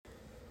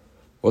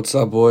What's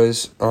up,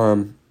 boys?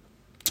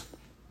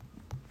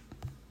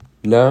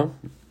 No,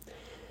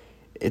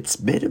 it's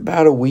been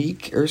about a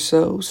week or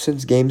so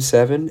since Game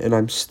 7, and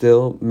I'm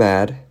still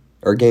mad.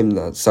 Or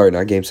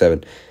not Game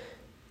 7.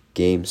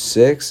 Game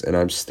 6, and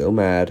I'm still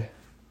mad.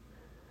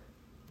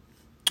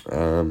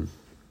 Kind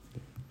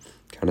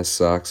of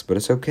sucks, but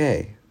it's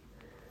okay.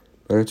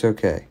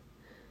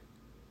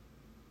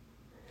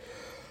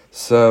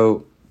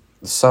 So,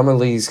 the Summer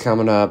League's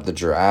coming up, the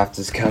draft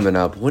is coming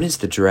up. When is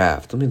the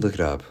draft? Let me look it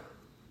up.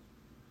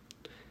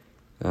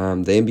 The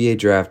NBA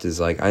draft is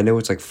I know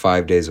it's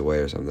 5 days away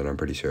or something, I'm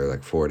pretty sure,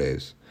 4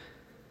 days.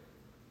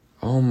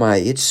 Oh my,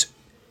 it's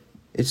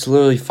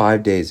literally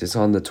 5 days. It's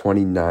on the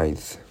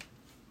 29th.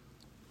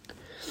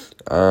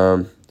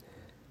 I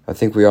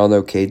think we all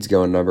know Cade's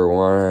going number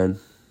 1.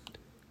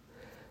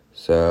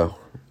 So,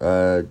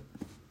 and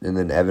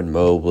then Evan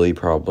Mobley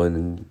probably,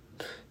 and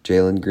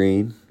Jalen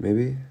Green,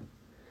 maybe.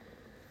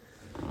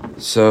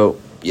 So,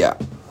 yeah.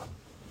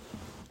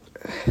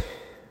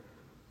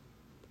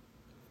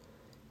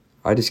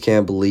 I just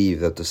can't believe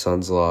that the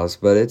Suns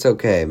lost, but it's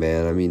okay,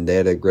 man. I mean, they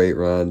had a great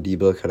run.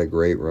 D-Book had a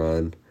great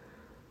run.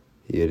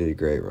 He had a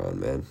great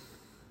run, man.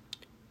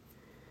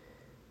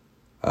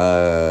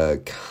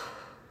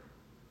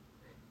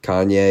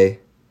 Kanye.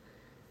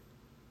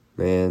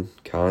 Man,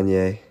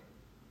 Kanye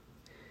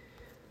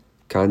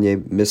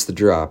missed the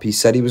drop. He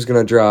said he was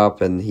going to drop,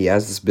 and he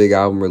has this big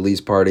album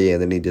release party,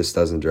 and then he just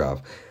doesn't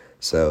drop.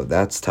 So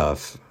that's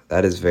tough.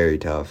 That is very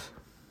tough.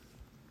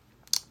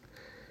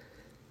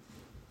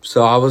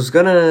 So I was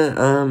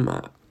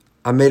gonna,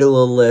 I made a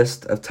little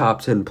list of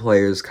top 10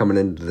 players coming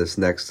into this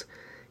next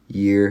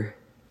year,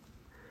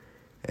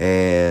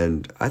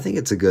 and I think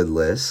it's a good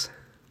list.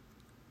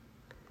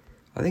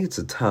 I think it's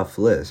a tough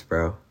list,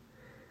 bro.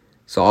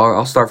 So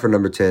I'll start for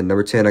number 10.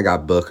 Number 10, I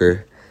got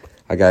Booker.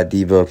 I got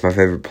D-Book, my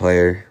favorite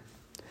player.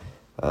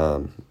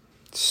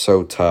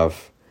 So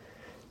tough.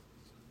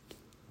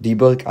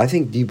 D-Book, I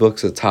think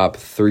D-Book's a top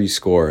 3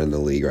 scorer in the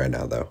league right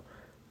now, though.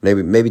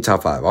 Maybe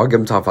top 5. I'll give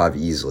him top 5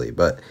 easily,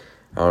 but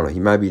I don't know. He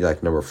might be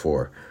number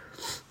 4.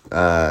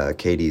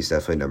 KD's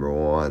definitely number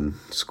 1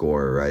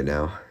 scorer right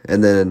now.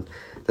 And then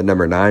the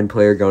number 9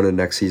 player going into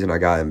next season, I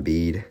got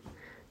Embiid,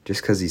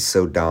 just because he's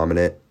so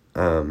dominant.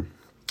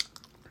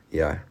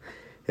 Yeah.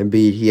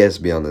 Embiid, he has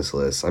to be on this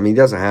list. I mean, he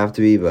doesn't have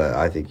to be, but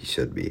I think he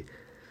should be.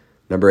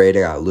 Number 8, I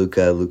got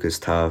Luka. Luka's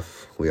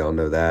tough. We all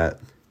know that.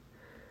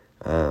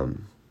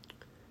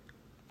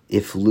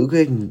 If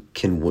Luka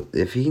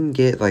if he can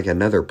get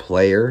another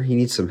player, he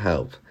needs some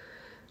help.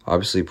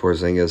 Obviously,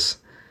 Porzingis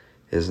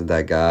isn't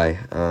that guy.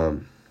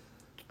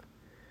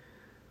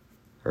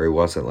 Or he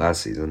wasn't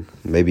last season.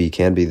 Maybe he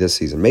can be this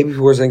season. Maybe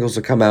Porzingis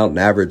will come out and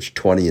average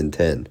 20 and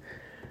 10.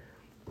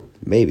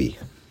 Maybe.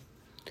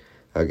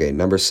 Okay,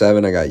 number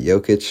 7, I got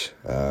Jokic,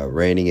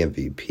 reigning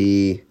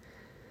MVP.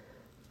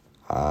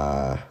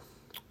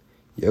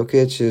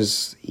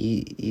 Jokic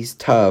he's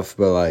tough,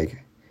 but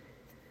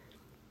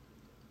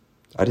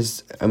I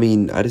just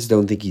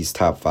don't think he's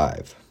top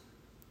 5.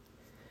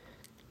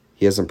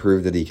 He hasn't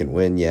proved that he can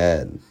win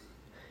yet.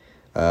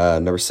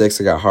 Number 6,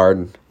 I got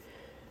Harden.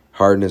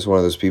 Harden is one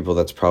of those people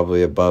that's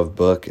probably above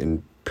Book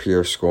in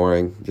pure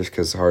scoring, just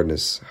because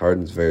Harden's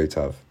very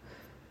tough.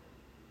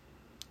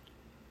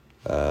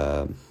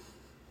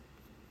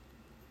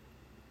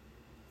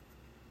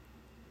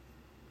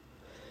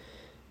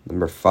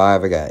 Number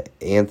 5, I got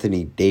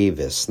Anthony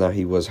Davis. Now,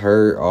 he was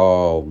hurt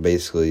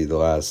basically the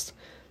last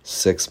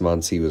 6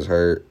 months he was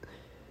hurt.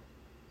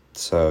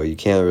 So you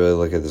can't really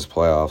look at this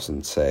playoffs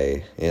and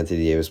say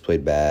Anthony Davis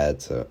played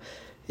bad. So,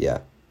 yeah.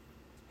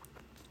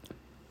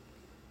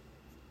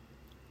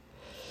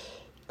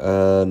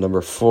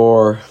 Number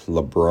 4,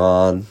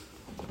 LeBron.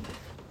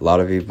 A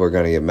lot of people are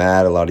going to get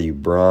mad. A lot of you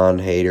Bron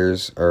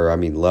lovers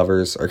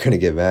are going to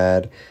get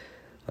mad.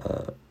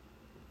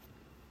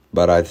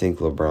 But I think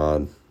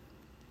LeBron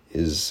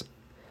is...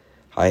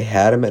 I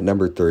had him at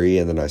number 3,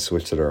 and then I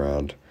switched it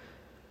around.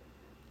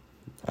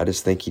 I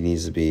just think he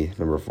needs to be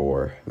number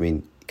 4. I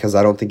mean, because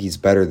I don't think he's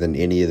better than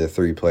any of the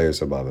 3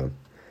 players above him.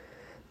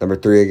 Number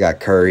 3, I got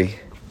Curry.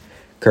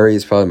 Curry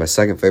is probably my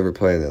second favorite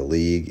player in the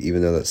league,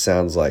 even though that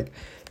sounds like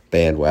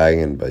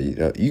bandwagon, but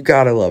you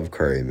gotta love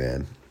Curry,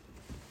 man.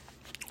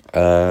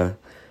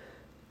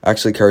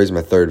 Actually, Curry's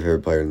my third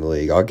favorite player in the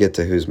league. I'll get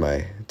to who's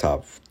my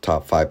top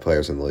 5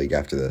 players in the league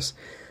after this.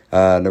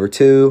 Number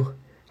 2,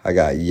 I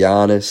got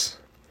Giannis.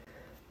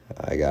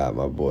 I got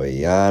my boy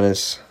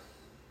Giannis.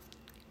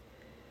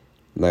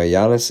 Now,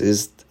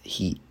 Giannis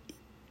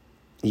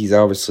he's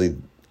obviously,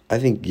 I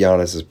think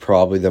Giannis is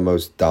probably the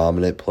most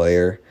dominant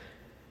player.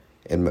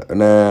 And I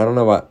don't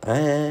know about,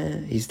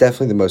 he's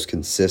definitely the most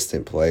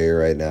consistent player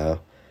right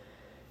now.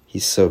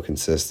 He's so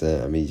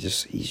consistent. I mean,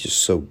 he's just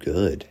so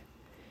good.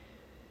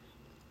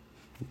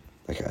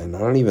 I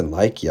don't even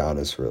like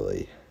Giannis,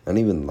 really. I don't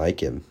even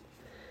like him.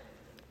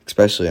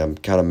 Especially, I'm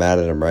kind of mad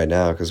at him right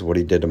now because of what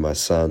he did to my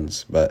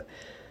Suns. But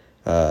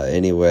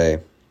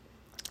anyway,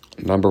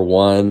 number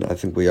 1, I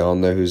think we all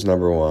know who's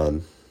number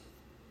 1.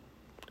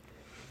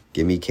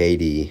 Give me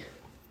KD.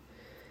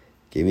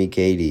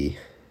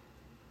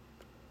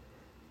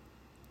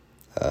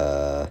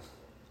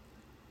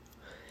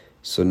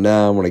 So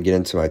now I'm going to get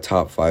into my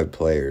top 5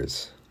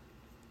 players.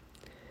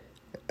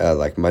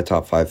 Like my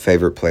top 5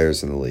 favorite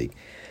players in the league.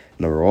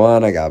 Number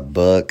 1, I got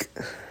Book.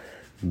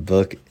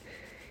 Book,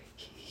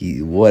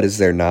 what is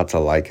there not to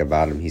like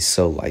about him? He's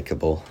so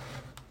likable.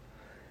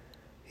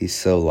 He's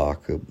so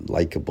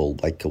likable.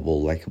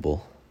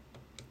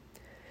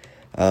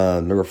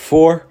 Number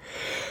 4,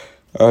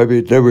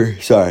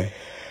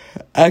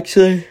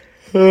 Actually,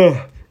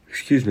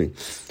 excuse me.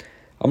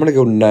 I'm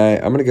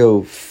gonna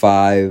go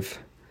 5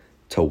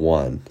 to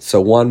 1. So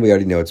 1, we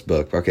already know it's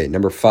Book. Okay,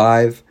 number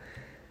 5,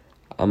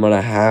 I'm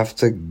gonna have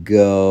to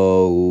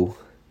go.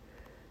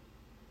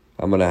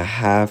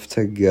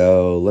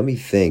 Let me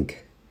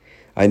think.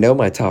 I know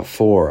my top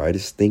 4. I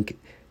just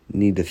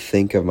need to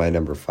think of my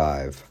number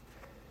 5.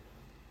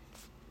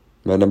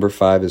 My number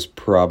 5 is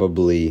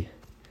probably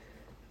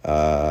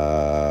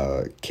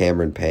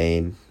Cameron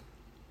Payne.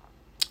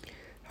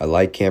 I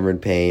like Cameron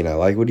Payne. I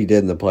like what he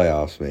did in the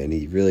playoffs, man.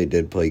 He really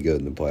did play good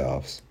in the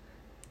playoffs.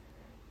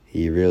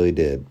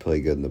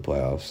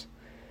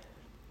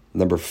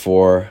 Number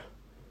 4,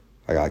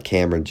 I got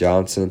Cameron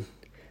Johnson.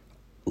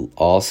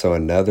 Also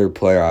another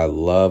player, I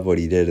love what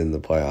he did in the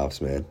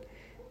playoffs, man.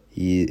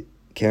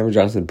 Cameron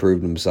Johnson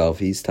proved himself.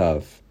 He's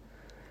tough.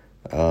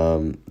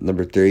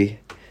 Number 3,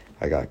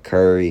 I got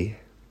Curry.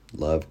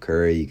 Love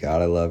Curry. You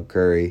gotta love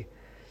Curry.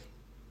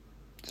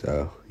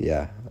 So,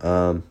 yeah.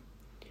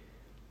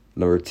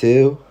 Number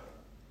 2,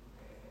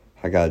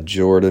 I got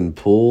Jordan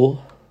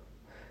Poole.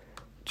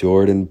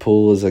 Jordan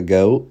Poole is a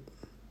GOAT.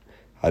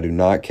 I do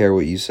not care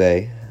what you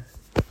say.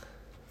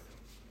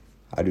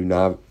 I do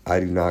not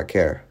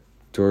care.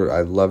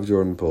 I love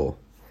Jordan Poole.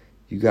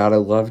 You gotta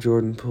love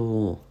Jordan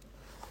Poole.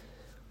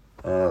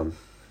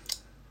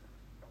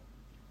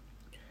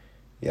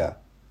 Yeah.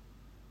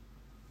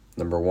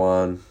 Number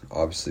 1,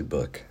 obviously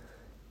Book.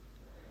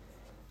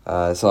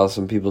 I saw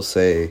some people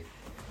say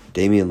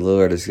Damian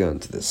Lillard is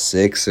going to the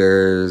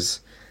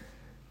Sixers.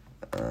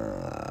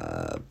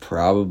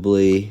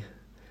 Probably.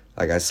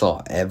 Like, I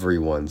saw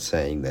everyone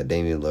saying that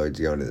Damian Lillard's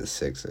going to the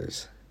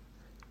Sixers.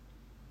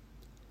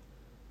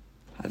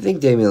 I think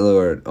Damian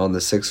Lillard on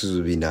the Sixers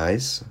would be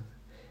nice.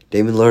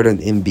 Damian Lillard and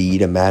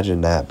Embiid,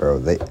 imagine that, bro.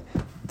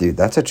 Dude,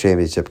 that's a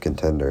championship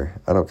contender.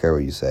 I don't care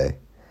what you say.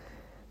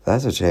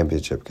 That's a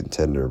championship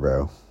contender,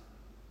 bro.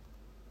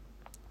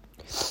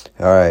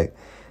 All right.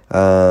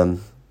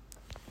 I'm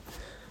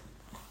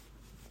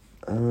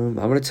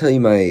going to tell you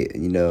my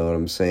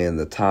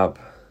top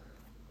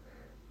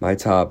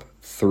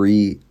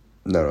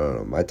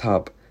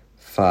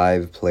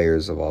 5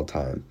 players of all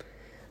time.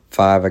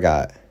 5,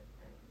 I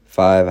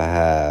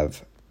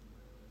have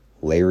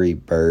Larry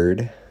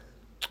Bird.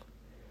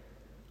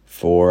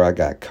 4, I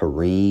got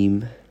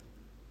Kareem.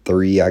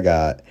 3, I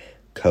got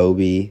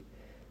Kobe.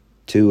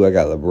 2, I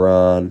got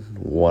LeBron.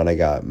 1, I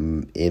got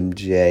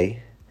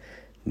MJ.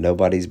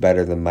 Nobody's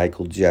better than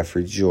Michael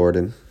Jeffrey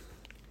Jordan.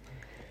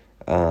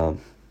 Yeah,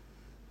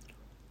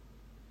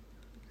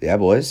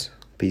 boys.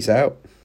 Peace out.